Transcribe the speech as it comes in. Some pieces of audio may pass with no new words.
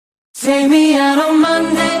Take me out on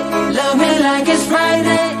Monday, love me like it's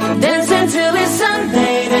Friday, dance until it's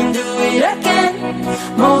Sunday, then do it again.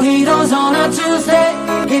 Mojitos on a Tuesday,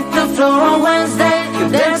 hit the floor on Wednesday,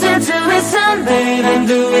 dance until it's Sunday, then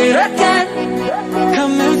do it again.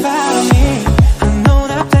 Come and follow me, I know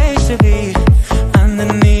that place to be,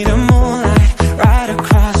 underneath the moonlight, right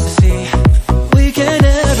across the sea. Weekend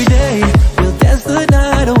every day, we'll dance the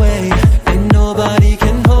night away, and nobody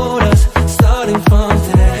can hold us, starting from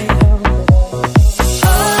today.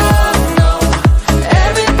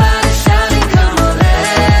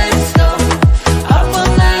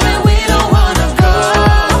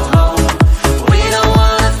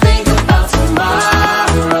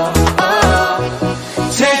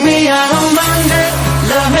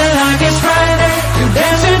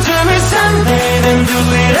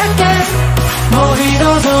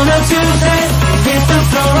 Mojitos on a Tuesday, hit the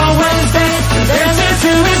floor on Wednesday, dance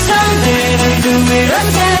until it's Sunday, then do it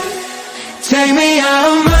again. Take me out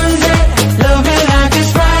on Monday.